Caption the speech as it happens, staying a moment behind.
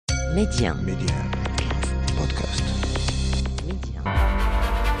ميديا بودكاست.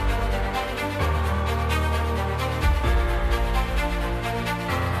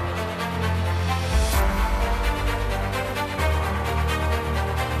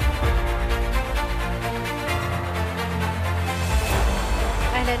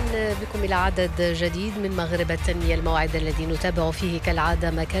 أهلا بكم إلى عدد جديد من مغرب التنمية، الموعد الذي نتابع فيه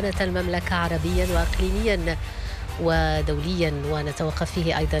كالعادة مكانة المملكة عربيا وإقليميا ودوليا، ونتوقف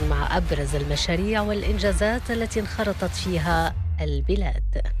فيه أيضا مع أبرز المشاريع والإنجازات التي انخرطت فيها البلاد.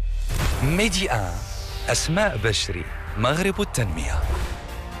 ميديا أسماء بشري، مغرب التنمية.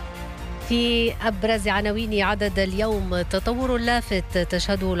 في أبرز عناوين عدد اليوم: تطور لافت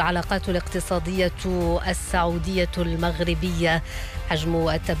تشهده العلاقات الاقتصادية السعودية المغربية. حجم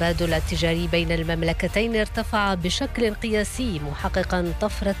التبادل التجاري بين المملكتين ارتفع بشكل قياسي، محققا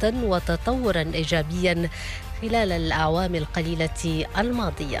طفرة وتطورا إيجابيا خلال الأعوام القليلة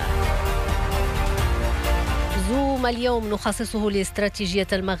الماضية. زوم اليوم نخصصه لاستراتيجية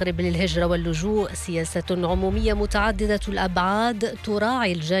المغرب للهجرة واللجوء، سياسة عمومية متعددة الأبعاد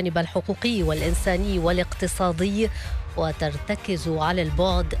تراعي الجانب الحقوقي والإنساني والاقتصادي وترتكز على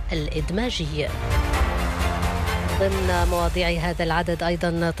البعد الإدماجي. ضمن مواضيع هذا العدد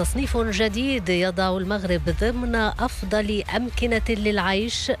أيضا تصنيف جديد يضع المغرب ضمن أفضل أمكنة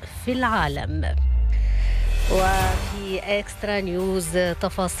للعيش في العالم. وفي إكسترا نيوز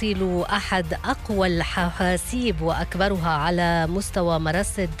تفاصيل أحد أقوى الحواسيب وأكبرها على مستوى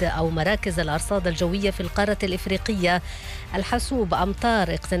مراكز الأرصاد الجوية في القارة الإفريقية، الحاسوب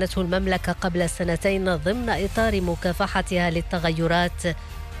أمطار اقتنته المملكة قبل سنتين ضمن إطار مكافحتها للتغيرات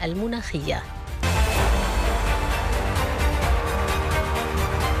المناخية.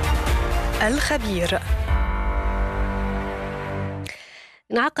 الخبير.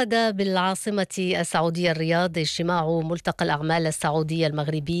 انعقد بالعاصمة السعودية الرياض اجتماع ملتقى الأعمال السعودية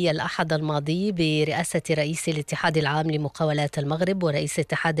المغربي الأحد الماضي برئاسة رئيس الاتحاد العام لمقاولات المغرب ورئيس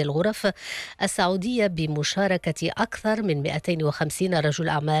اتحاد الغرف السعودية، بمشاركة أكثر من 250 رجل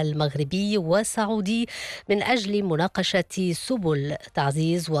أعمال مغربي وسعودي من أجل مناقشة سبل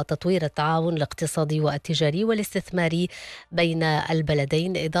تعزيز وتطوير التعاون الاقتصادي والتجاري والاستثماري بين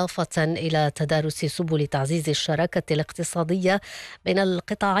البلدين، إضافة إلى تدارس سبل تعزيز الشراكة الاقتصادية بين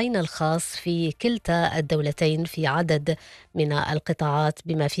القطاعين الخاص في كلتا الدولتين في عدد من القطاعات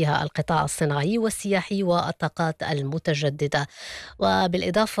بما فيها القطاع الصناعي والسياحي والطاقات المتجددة.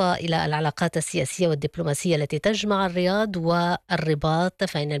 وبالإضافة إلى العلاقات السياسية والدبلوماسية التي تجمع الرياض والرباط،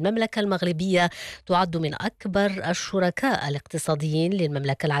 فإن المملكة المغربية تعد من أكبر الشركاء الاقتصاديين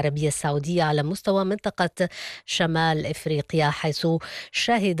للمملكة العربية السعودية على مستوى منطقة شمال إفريقيا، حيث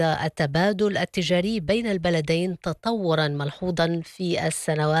شهد التبادل التجاري بين البلدين تطورا ملحوظا في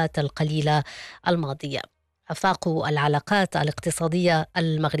السنوات القليلة الماضية. افاق العلاقات الاقتصادية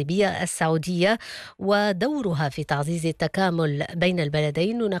المغربية السعودية ودورها في تعزيز التكامل بين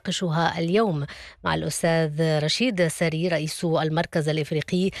البلدين نناقشها اليوم مع الأستاذ رشيد ساري، رئيس المركز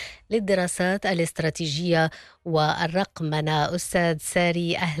الإفريقي للدراسات الاستراتيجية والرقمنة. أستاذ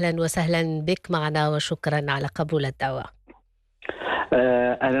ساري، أهلا وسهلا بك معنا وشكرا على قبول الدعوة.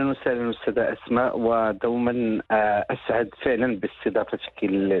 أهلا وسهلا أستاذة أسماء، ودوما أسعد فعلا باستضافتك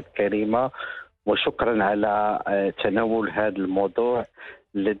الكريمة، وشكرا على تناول هذا الموضوع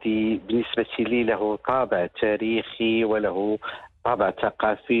الذي بالنسبة لي له طابع تاريخي وله طابع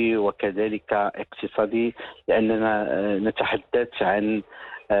ثقافي وكذلك اقتصادي، لأننا نتحدث عن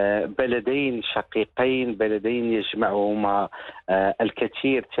بلدين شقيقين، بلدين يجمعهما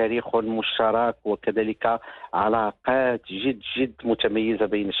الكثير، تاريخ مشترك وكذلك علاقات جد متميزة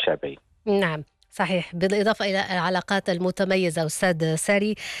بين الشعبين. نعم صحيح. بالإضافة إلى العلاقات المتميزة أستاذ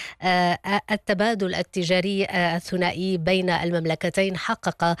ساري، التبادل التجاري الثنائي بين المملكتين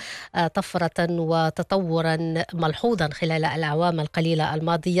حقق طفرة وتطورا ملحوظا خلال الأعوام القليلة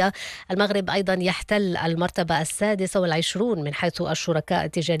الماضية. المغرب أيضا يحتل المرتبة 26 من حيث الشركاء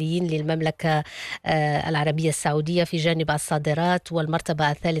التجاريين للمملكة العربية السعودية في جانب الصادرات،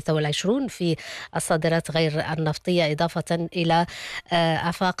 والمرتبة 23 في الصادرات غير النفطية، إضافة إلى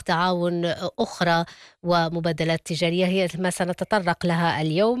افاق تعاون أخرى ومبادلات تجارية هي ما سنتطرق لها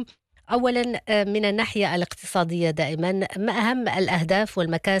اليوم. أولا، من الناحية الاقتصادية دائما، ما أهم الأهداف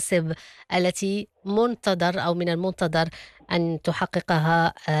والمكاسب التي من المنتظر أن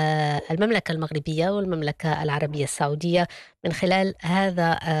تحققها المملكة المغربية والمملكة العربية السعودية من خلال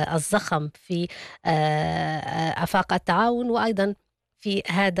هذا الزخم في افاق التعاون، وأيضا في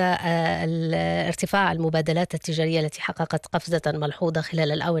هذا ارتفاع المبادلات التجارية التي حققت قفزة ملحوظة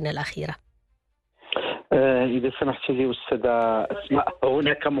خلال الآونة الأخيرة؟ إذا سمحت لي أستاذة أسماء،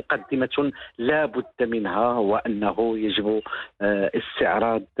 هناك مقدمة لا بد منها، وأنه يجب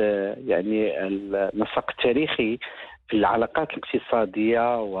استعراض يعني النسق التاريخي في العلاقات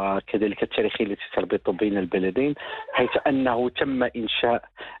الاقتصادية وكذلك التاريخية التي تربط بين البلدين، حيث أنه تم إنشاء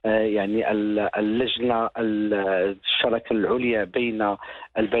يعني اللجنة الشراكة العليا بين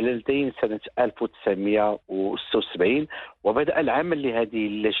البلدين سنة 1976، وبدأ العمل لهذه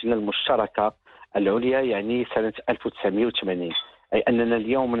اللجنة المشتركة العليا يعني سنة 1980. أي أننا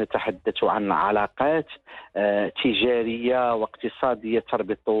اليوم نتحدث عن علاقات تجارية واقتصادية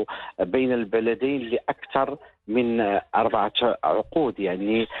تربط بين البلدين لأكثر من 4 عقود.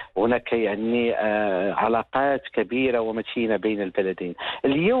 يعني هناك يعني علاقات كبيرة ومتينة بين البلدين.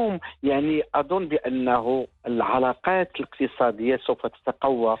 اليوم يعني أظن بأنه العلاقات الاقتصادية سوف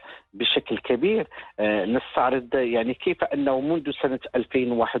تتقوى بشكل كبير. نستعرض يعني كيف أنه منذ سنة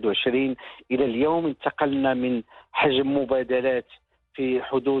 2021 إلى اليوم انتقلنا من حجم مبادلات في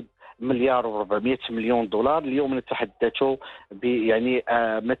حدود $1,400,000,000. اليوم نتحدث يعني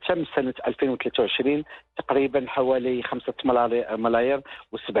ما تم سنة 2023 تقريبا حوالي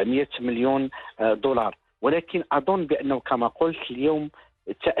 5,700,000,000 دولار. ولكن أظن بأنه كما قلت اليوم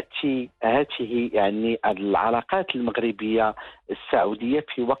تأتي هذه يعني العلاقات المغربية السعودية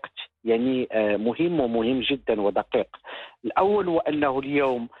في وقت يعني مهم ومهم جدا ودقيق. الأول وأنه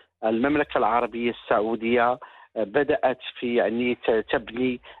اليوم المملكة العربية السعودية بدأت في يعني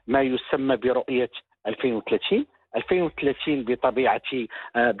تبني ما يسمى برؤية 2030. 2030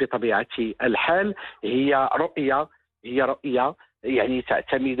 بطبيعة الحال هي رؤية يعني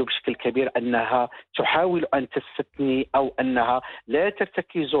تعتمد بشكل كبير أنها تحاول أن تستثني أو أنها لا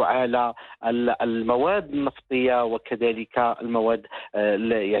ترتكز على المواد النفطية وكذلك المواد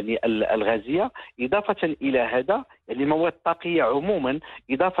يعني الغازية. إضافة إلى هذا يعني المواد الطاقية عموما.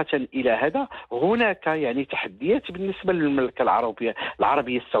 إضافة إلى هذا هناك يعني تحديات بالنسبة للمملكة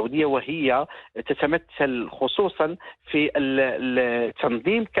العربية السعودية، وهي تتمثل خصوصا في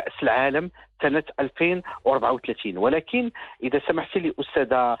تنظيم كأس العالم سنة 2034. ولكن إذا سمحت لي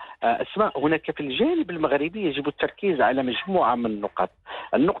أستاذة أسماء، هناك في الجانب المغربي يجب التركيز على مجموعة من النقط.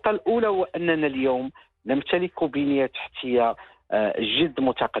 النقطة الأولى هو أننا اليوم نمتلك بنية تحتية جد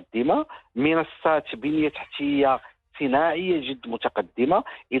متقدمة، منصات بنية تحتية صناعية جد متقدمة.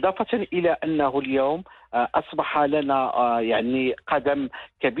 إضافة إلى أنه اليوم أصبح لنا يعني قدم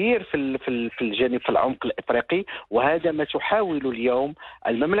كبير في الجانب في العمق الإفريقي، وهذا ما تحاول اليوم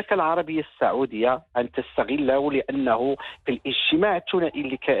المملكة العربية السعودية أن تستغله، لأنه في الاجتماع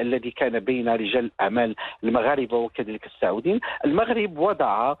الثنائي الذي كان بين رجال الأعمال المغاربة وكذلك السعوديين، المغرب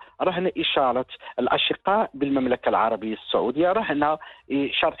وضع رهن إشارة الأشقاء بالمملكة العربية السعودية، رهن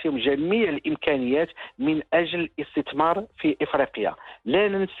إشارتهم جميع الإمكانيات من أجل الاستثمار في إفريقيا. لا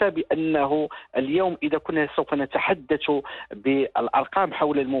ننسى بأنه اليوم إذا كنا سوف نتحدث بالأرقام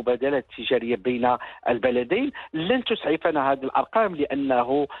حول المبادلات التجارية بين البلدين لن تسعفنا هذه الأرقام،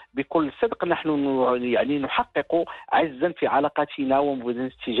 لأنه بكل صدق نحن يعني نحقق عزا في علاقاتنا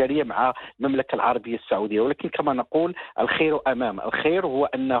ومبادلات التجارية مع المملكة العربية السعودية. ولكن كما نقول الخير أمام. الخير هو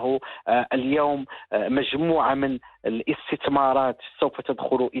أنه اليوم مجموعة من الاستثمارات سوف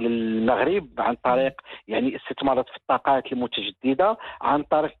تدخل إلى المغرب عن طريق يعني استثمارات في الطاقات المتجددة، عن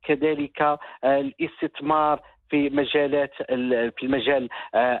طريق كذلك الاستثمار في المجال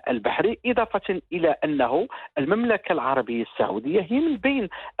البحري. إضافة إلى أنه المملكة العربية السعودية هي من بين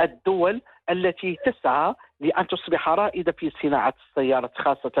الدول التي تسعى لأن تصبح رائدة في صناعة السيارات،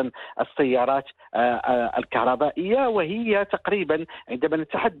 خاصة السيارات الكهربائية. وهي تقريبا عندما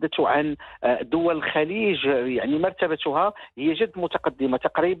نتحدث عن دول الخليج يعني مرتبتها هي جد متقدمة.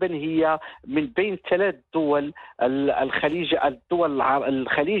 تقريبا هي من بين 3 دول الدول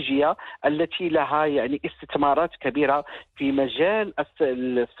الخليجية التي لها يعني استثمارات كبيرة في مجال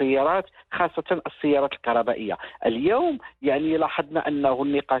السيارات، خاصة السيارات الكهربائية. اليوم يعني لاحظنا أنه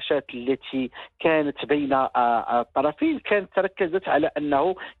النقاشات التي كانت بين الطرفين كانت تركزت على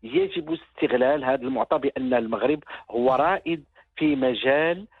أنه يجب استغلال هذا المعطى بأن المغرب هو رائد في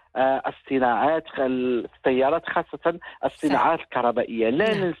مجال الصناعات السيارات، خاصة الصناعات الكهربائية.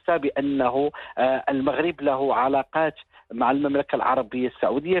 لا ننسى بأنه المغرب له علاقات مع المملكة العربية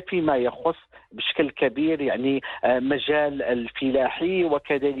السعودية فيما يخص بشكل كبير يعني مجال الفلاحي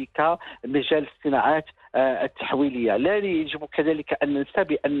وكذلك مجال الصناعات التحويلية. لا يجب كذلك أن ننسى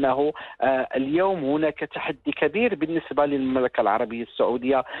بأنه اليوم هناك تحدي كبير بالنسبة للمملكة العربية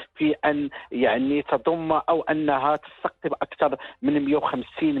السعودية في أن يعني تضم أو أنها تستقطب أكثر من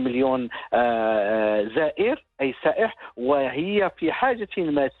 150 مليون زائر أي سائح، وهي في حاجة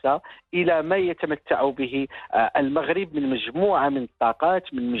ماسة إلى ما يتمتع به المغرب من مجموعة من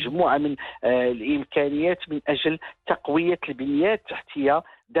الطاقات، من مجموعة من الإمكانيات من أجل تقوية البنيات التحتية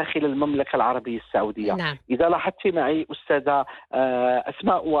داخل المملكة العربية السعودية. نعم. إذا لاحظت معي أستاذة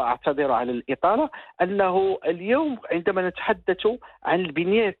أسماء، وأعتذر على الإطالة، أنه اليوم عندما نتحدث عن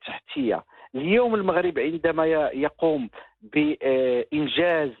البنية التحتية، اليوم المغرب عندما يقوم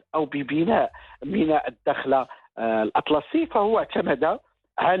بإنجاز أو ببناء ميناء الدخلة الأطلسي، فهو اعتمد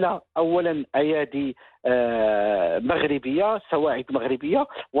على أولا أيادي مغربية، سواعد مغربية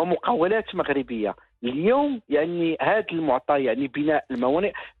ومقاولات مغربية. اليوم يعني هذا المعطى، يعني بناء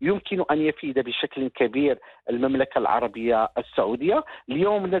الموانئ، يمكن أن يفيد بشكل كبير المملكة العربية السعودية.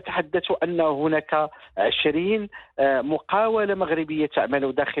 اليوم نتحدث أن هناك 20 مقاولة مغربية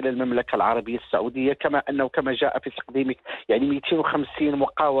تعمل داخل المملكة العربية السعودية، كما أنه كما جاء في تقديمك يعني 250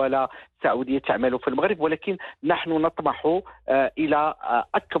 مقاولة سعودية تعمل في المغرب، ولكن نحن نطمح إلى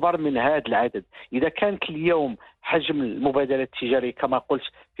أكبر من هذا العدد. إذا كانت اليوم حجم المبادلة التجارية كما قلت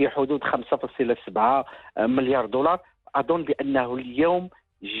في حدود 5.7 مليار دولار، أظن بأنه اليوم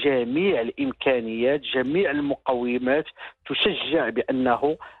جميع الإمكانيات، جميع المقومات تشجع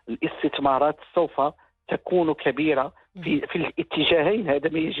بأنه الاستثمارات سوف تكون كبيرة في الاتجاهين. هذا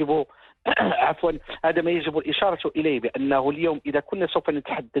ما يجب عفوا هذا ما يجب الإشارة إليه، بأنه اليوم إذا كنا سوف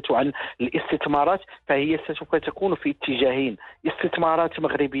نتحدث عن الاستثمارات فهي سوف تكون في اتجاهين: استثمارات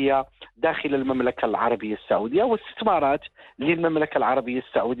مغربية داخل المملكة العربية السعودية، واستثمارات للمملكة العربية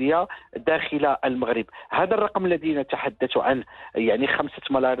السعودية داخل المغرب. هذا الرقم الذي نتحدث عنه يعني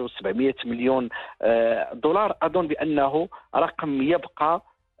 5.7 مليار دولار، أظن بأنه رقم يبقى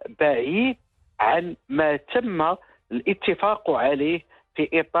بعيد عن ما تم الاتفاق عليه في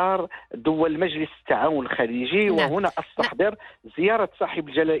إطار دول مجلس التعاون الخليجي. نعم. وهنا أستحضر زيارة صاحب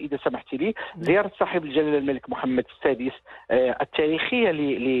الجلالة، إذا سمحت لي، زيارة صاحب الجلالة الملك محمد السادس التاريخية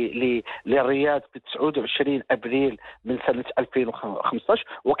للرياض في 29 أبريل من سنة 2015،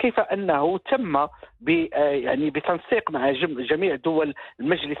 وكيف أنه تم يعني بتنسيق مع جميع دول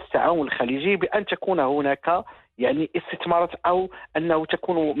المجلس التعاون الخليجي بأن تكون هناك يعني استثمارات، أو أنه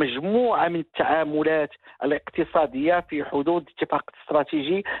تكون مجموعة من التعاملات الاقتصادية في حدود اتفاق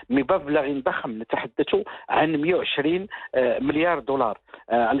استراتيجي بمبلغ ضخم، نتحدث عن 120 مليار دولار.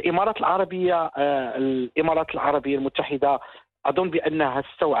 الإمارات العربية المتحدة أظن بأنها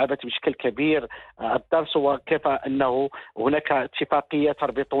استوعبت بشكل كبير الدرس، وكيف أنه هناك اتفاقية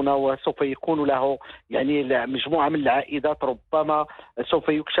تربطنا وسوف يكون له يعني مجموعة من العائدات ربما سوف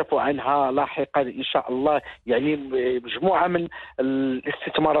يكشف عنها لاحقا إن شاء الله، يعني مجموعة من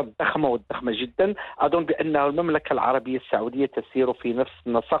الاستثمارات الضخمة والضخمة جدا. أظن بأن المملكة العربية السعودية تسير في نفس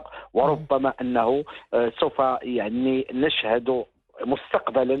النسق، وربما أنه سوف يعني نشهد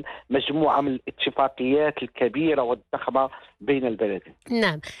مستقبلا مجموعة من الاتفاقيات الكبيرة والضخمة بين البلدين.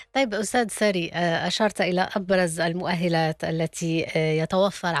 نعم. طيب أستاذ ساري، أشرت إلى أبرز المؤهلات التي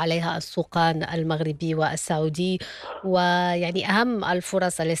يتوفر عليها السوقان المغربي والسعودي، ويعني أهم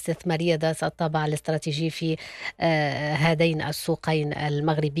الفرص الاستثمارية ذات الطابع الاستراتيجي في هذين السوقين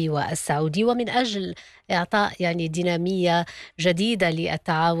المغربي والسعودي، ومن أجل إعطاء يعني دينامية جديدة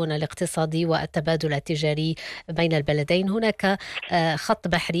للتعاون الاقتصادي والتبادل التجاري بين البلدين. هناك خط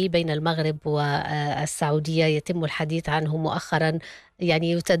بحري بين المغرب والسعودية يتم الحديث عنه مؤخرا،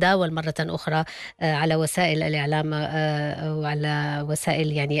 يعني يتداول مرة أخرى على وسائل الإعلام وعلى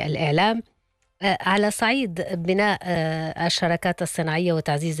وسائل يعني الإعلام. على صعيد بناء الشركات الصناعية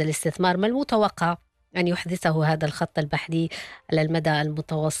وتعزيز الاستثمار، ما المتوقع أن يحدثه هذا الخط البحري على المدى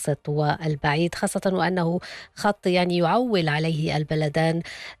المتوسط والبعيد، خاصة وأنه خط يعني يعول عليه البلدان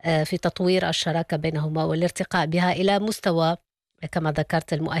في تطوير الشراكة بينهما والارتقاء بها إلى مستوى كما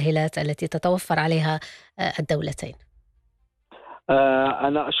ذكرت المؤهلات التي تتوفر عليها الدولتين؟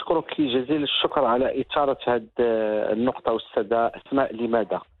 أنا أشكرك جزيل الشكر على إثارة هذه النقطة أستاذة أسماء.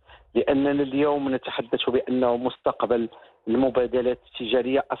 لماذا؟ لأننا اليوم نتحدث بأنه مستقبل المبادلات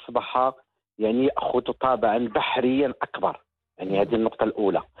التجارية أصبح يعني يأخذ طابعا بحريا أكبر. يعني هذه النقطة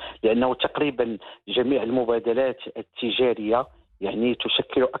الأولى، لأنه تقريبا جميع المبادلات التجارية يعني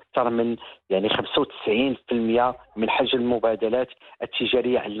تشكل أكثر من يعني 95% من حجم المبادلات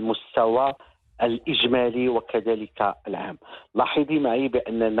التجارية على المستوى الإجمالي وكذلك العام. لاحظي معي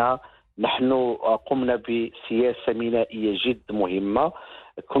بأننا نحن قمنا بسياسة مينائية جد مهمة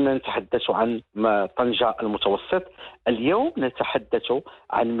كنا نتحدث عن طنجة المتوسط، اليوم نتحدث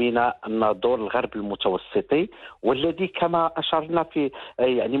عن ميناء الناظور الغرب المتوسطي، والذي كما أشرنا في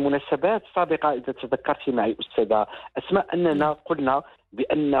يعني مناسبات سابقة إذا تذكرت معي أستاذة أسماء أننا قلنا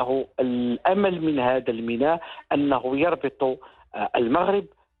بأنه الأمل من هذا الميناء أنه يربط المغرب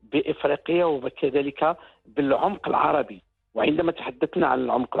بإفريقيا وكذلك بالعمق العربي. وعندما تحدثنا عن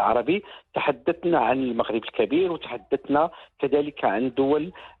العمق العربي تحدثنا عن المغرب الكبير وتحدثنا كذلك عن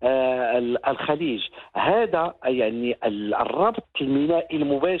دول الخليج. هذا يعني الربط المينائي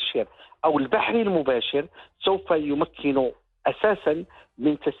المباشر أو البحري المباشر سوف يمكن أساسا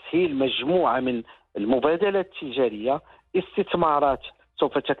من تسهيل مجموعة من المبادلات التجارية، استثمارات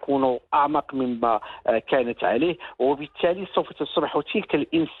سوف تكون أعمق مما كانت عليه، وبالتالي سوف تصبح تلك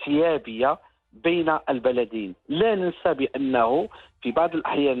الانسيابية بين البلدين. لا ننسى بأنه في بعض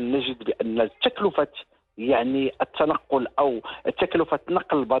الأحيان نجد بأن تكلفة يعني التنقل أو تكلفة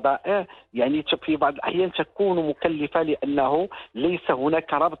نقل البضائع يعني في بعض الأحيان تكون مكلفة لأنه ليس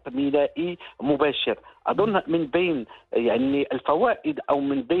هناك ربط مينائي مباشر. أظن من بين يعني الفوائد أو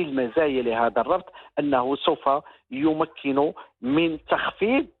من بين المزايا لهذا الربط أنه سوف يمكن من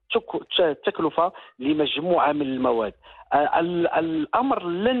تخفيض تكلفة لمجموعة من المواد. الأمر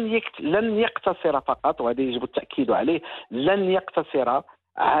لن يقتصر فقط، وهذا يجب التأكيد عليه، لن يقتصر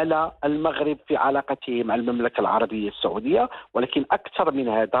على المغرب في علاقته مع المملكة العربية السعودية، ولكن أكثر من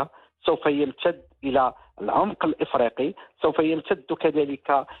هذا سوف يمتد إلى العمق الإفريقي، سوف يمتد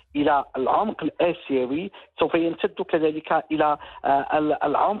كذلك إلى العمق الآسيوي، سوف يمتد كذلك إلى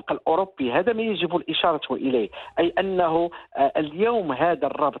العمق الأوروبي. هذا ما يجب الإشارة إليه، أي أنه اليوم هذا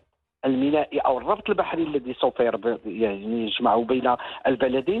الربط المينائي أو الربط البحري الذي سوف يعني يجمع بين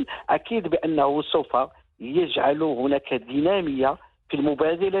البلدين أكيد بأنه سوف يجعل هناك دينامية في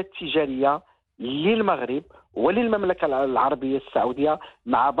المبادلة التجارية للمغرب وللمملكة العربية السعودية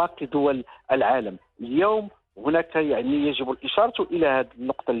مع باقي دول العالم. اليوم هناك يعني يجب الإشارة إلى هذه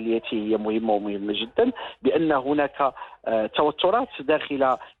النقطة التي هي مهمة ومهمة جدا، بأن هناك توترات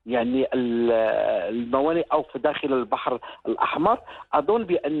داخل يعني الموانئ أو في داخل البحر الأحمر. أظن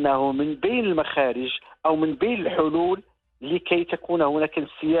بأنه من بين المخارج أو من بين الحلول لكي تكون هناك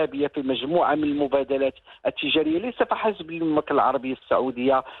انسيابية في مجموعة من المبادلات التجارية ليس فحسب للمملكة العربية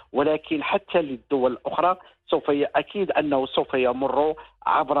السعودية ولكن حتى للدول الأخرى، سوف أكيد أنه سوف يمر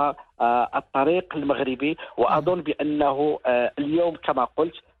عبر الطريق المغربي. وأظن بأنه اليوم كما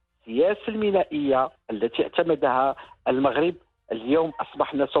قلت السياسة المينائية التي اعتمدها المغرب اليوم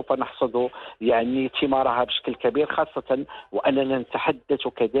أصبحنا سوف نحصد يعني ثمارها بشكل كبير، خاصة وأننا نتحدث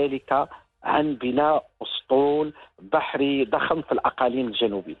كذلك عن بناء أسطول بحري ضخم في الأقاليم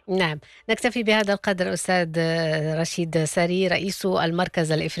الجنوبية. نعم، نكتفي بهذا القدر. أستاذ رشيد ساري، رئيس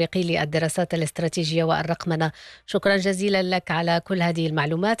المركز الإفريقي للدراسات الاستراتيجية والرقمنة، شكرا جزيلا لك على كل هذه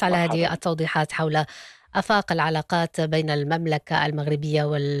المعلومات، على هذه التوضيحات حول افاق العلاقات بين المملكة المغربية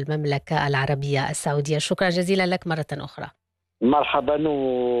والمملكة العربية السعودية. شكرا جزيلا لك مرة أخرى. مرحبا،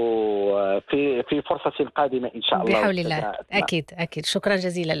 وفي فرصة قادمة إن شاء الله بحول الله. أكيد شكرا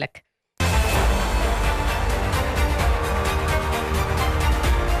جزيلا لك.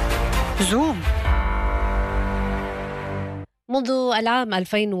 زوم. منذ العام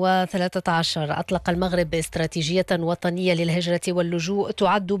 2013 أطلق المغرب استراتيجية وطنية للهجرة واللجوء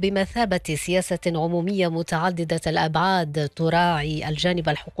تعد بمثابة سياسة عمومية متعددة الأبعاد تراعي الجانب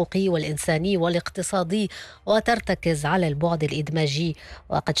الحقوقي والإنساني والاقتصادي وترتكز على البعد الإدماجي.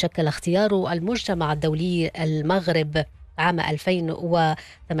 وقد شكل اختيار المجتمع الدولي المغرب عام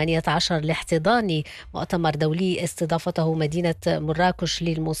 2018 لاحتضان مؤتمر دولي استضافته مدينة مراكش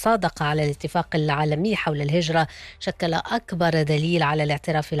للمصادقة على الاتفاق العالمي حول الهجرة شكل أكبر دليل على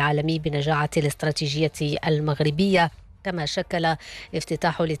الاعتراف العالمي بنجاعة الاستراتيجية المغربية. كما شكل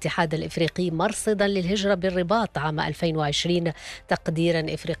افتتاح الاتحاد الإفريقي مرصدا للهجرة بالرباط عام 2020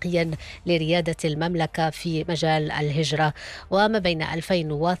 تقديرا إفريقيا لريادة المملكة في مجال الهجرة. وما بين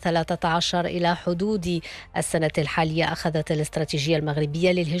 2013 إلى حدود السنة الحالية أخذت الاستراتيجية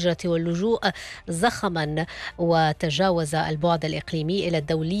المغربية للهجرة واللجوء زخما وتجاوز البعد الإقليمي إلى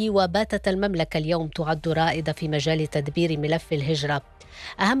الدولي، وباتت المملكة اليوم تعد رائدة في مجال تدبير ملف الهجرة.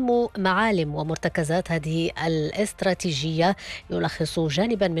 أهم معالم ومرتكزات هذه الاستراتيجية يلخص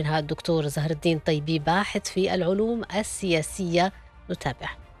جانبا منها الدكتور زهر الدين طيبي، باحث في العلوم السياسية. نتابع.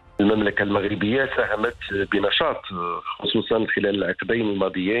 المملكة المغربية ساهمت بنشاط خصوصا خلال العقدين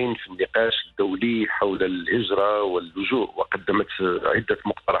الماضيين في النقاش الدولي حول الهجرة واللجوء، وقدمت عدة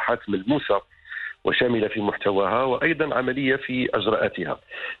مقترحات ملموسة وشاملة في محتواها وأيضا عملية في أجراءاتها.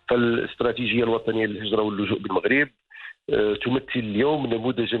 فالاستراتيجية الوطنية للهجرة واللجوء بالمغرب تمثل اليوم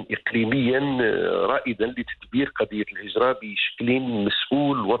نموذجا إقليميا رائدا لتدبير قضية الهجرة بشكل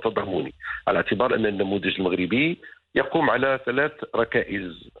مسؤول وتضامني، على اعتبار أن النموذج المغربي يقوم على 3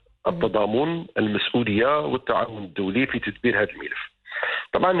 ركائز: التضامن، المسؤولية، والتعاون الدولي في تدبير هذا الملف.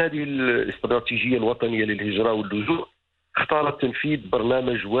 طبعا هذه الاستراتيجية الوطنية للهجرة واللجوء اختارت تنفيذ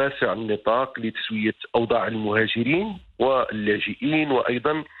برنامج واسع النطاق لتسوية أوضاع المهاجرين واللاجئين،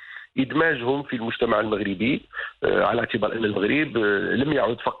 وأيضا إدماجهم في المجتمع المغربي، على اعتبار أن المغرب لم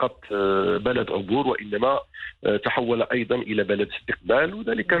يعد فقط بلد عبور، وإنما تحول أيضا إلى بلد استقبال،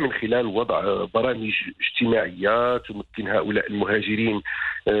 وذلك من خلال وضع برامج اجتماعية تمكن هؤلاء المهاجرين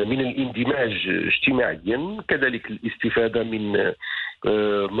من الاندماج اجتماعيا، كذلك الاستفادة من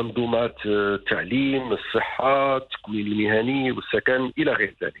منظومات التعليم، الصحة، التكوين المهني والسكن إلى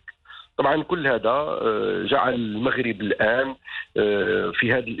غير ذلك. طبعا كل هذا جعل المغرب الآن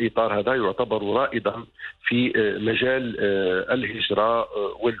في هذا الإطار هذا يعتبر رائدا في مجال الهجرة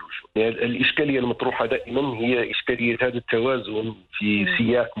واللجوء. يعني الإشكالية المطروحة دائما هي إشكالية هذا التوازن في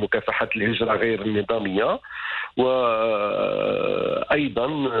سياق مكافحة الهجرة غير النظامية، وأيضا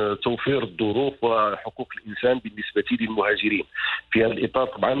توفير الظروف وحقوق الإنسان بالنسبة للمهاجرين. في هذا الإطار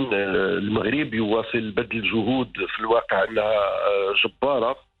طبعا المغرب يواصل بذل جهود في الواقع أنها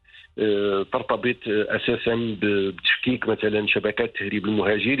جبارة، ترتبط أساسا بتفكيك مثلا شبكات تهريب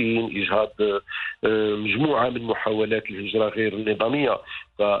المهاجرين، إجهاض مجموعة من محاولات الهجرة غير النظامية.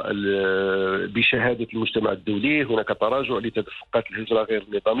 بشهادة المجتمع الدولي هناك تراجع لتدفقات الهجرة غير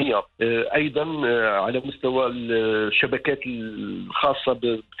النظامية. أيضا على مستوى الشبكات الخاصة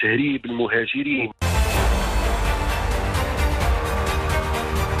بتهريب المهاجرين.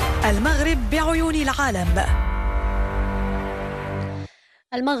 المغرب بعيون العالم.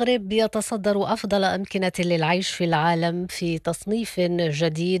 المغرب يتصدر أفضل أمكنة للعيش في العالم في تصنيف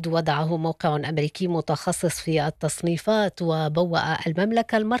جديد وضعه موقع أمريكي متخصص في التصنيفات، وبوأ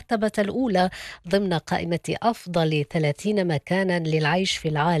المملكة المرتبة الأولى ضمن قائمة أفضل 30 مكانا للعيش في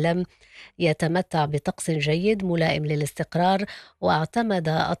العالم، يتمتع بطقس جيد ملائم للاستقرار، واعتمد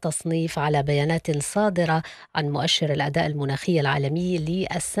التصنيف على بيانات صادرة عن مؤشر الأداء المناخي العالمي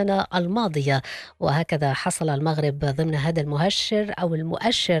للسنة الماضية. وهكذا حصل المغرب ضمن هذا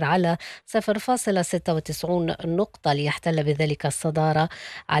المؤشر على 0.96 نقطة، ليحتل بذلك الصدارة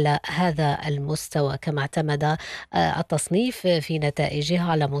على هذا المستوى. كما اعتمد التصنيف في نتائجه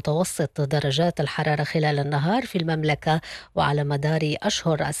على متوسط درجات الحرارة خلال النهار في المملكة وعلى مدار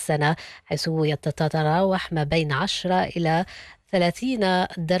أشهر السنة، حيث تتراوح ما بين 10 إلى 30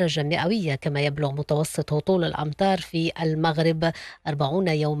 درجة مئوية. كما يبلغ متوسط هطول الأمطار في المغرب 40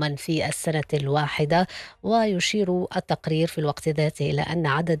 يوما في السنة الواحدة. ويشير التقرير في الوقت ذاته إلى أن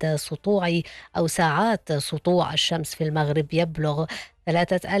عدد سطوع أو ساعات سطوع الشمس في المغرب يبلغ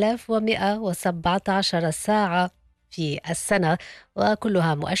 3117 ساعة في السنة،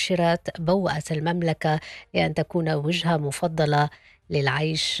 وكلها مؤشرات بوأت المملكة لأن تكون وجهة مفضلة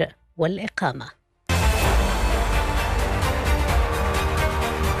للعيش والإقامة.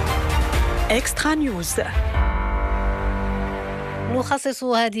 إكسترا نيوز. نخصص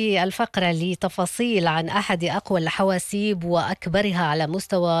هذه الفقرة لتفاصيل عن أحد أقوى الحواسيب وأكبرها على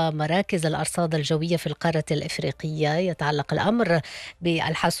مستوى مراكز الأرصاد الجوية في القارة الإفريقية. يتعلق الأمر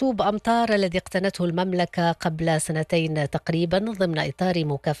بالحاسوب أمطار الذي اقتنته المملكة قبل سنتين تقريبا ضمن إطار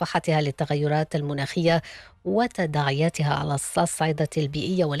مكافحتها للتغيرات المناخية وتداعياتها على الصعيدة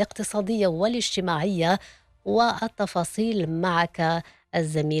البيئية والاقتصادية والاجتماعية. والتفاصيل معك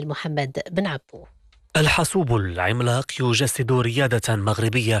الزميل محمد بن عبو. الحاسوب العملاق يجسد ريادة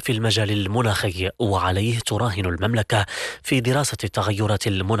مغربية في المجال المناخي، وعليه تراهن المملكة في دراسة التغيرات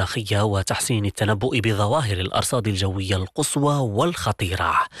المناخية وتحسين التنبؤ بظواهر الأرصاد الجوية القصوى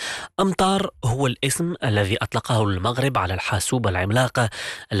والخطيرة. أمطار هو الاسم الذي أطلقه المغرب على الحاسوب العملاق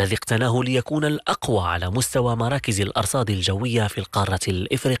الذي اقتناه ليكون الأقوى على مستوى مراكز الأرصاد الجوية في القارة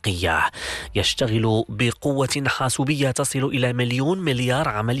الإفريقية. يشتغل بقوة حاسوبية تصل إلى 1,000,000 مليار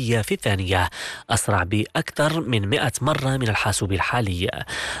عملية في الثانية، أسرع بأكثر من 100 مرة من الحاسوب الحالي.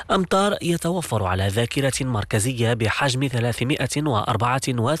 أمطار يتوفر على ذاكرة مركزية بحجم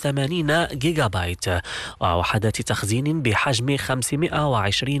 384 جيجا بايت ووحدات تخزين بحجم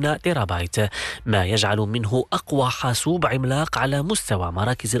 520 تيرا بايت، ما يجعل منه أقوى حاسوب عملاق على مستوى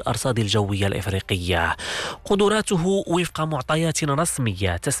مراكز الأرصاد الجوية الإفريقية. قدراته وفق معطيات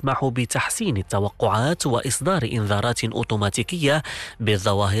رسمية تسمح بتحسين التوقعات وإصدار إنذارات أوتوماتيكية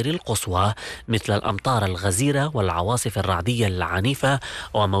بالظواهر القصوى مثل الأمطار الأمطار الغزيرة والعواصف الرعدية العنيفة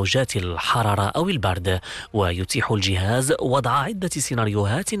وموجات الحرارة أو البرد، ويتيح الجهاز وضع عدة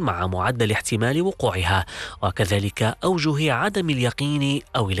سيناريوهات مع معدل احتمال وقوعها، وكذلك أوجه عدم اليقين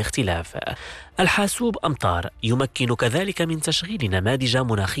أو الاختلاف. الحاسوب أمطار يمكن كذلك من تشغيل نماذج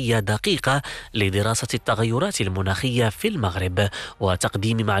مناخية دقيقة لدراسة التغيرات المناخية في المغرب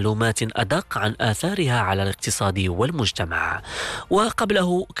وتقديم معلومات أدق عن آثارها على الاقتصاد والمجتمع.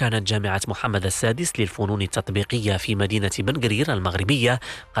 وقبله كانت جامعة محمد السادس للفنون التطبيقية في مدينة بن قرير المغربية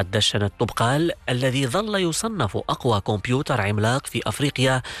قد دشنت طبقال الذي ظل يصنف أقوى كمبيوتر عملاق في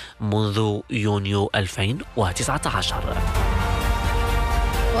أفريقيا منذ يونيو 2019.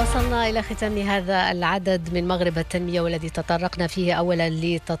 وصلنا إلى ختام هذا العدد من مغرب التنمية، والذي تطرقنا فيه أولا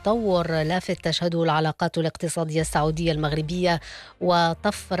لتطور لافت تشهده العلاقات الاقتصادية السعودية المغربية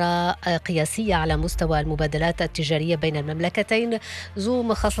وطفرة قياسية على مستوى المبادلات التجارية بين المملكتين.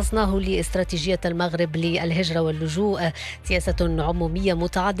 زوم خصصناه لاستراتيجية المغرب للهجرة واللجوء، سياسة عمومية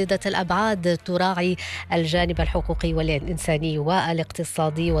متعددة الأبعاد تراعي الجانب الحقوقي والإنساني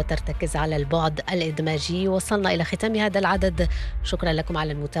والاقتصادي وترتكز على البعد الإدماجي. وصلنا إلى ختام هذا العدد، شكرا لكم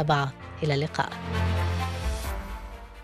على المتابعة، إلى اللقاء.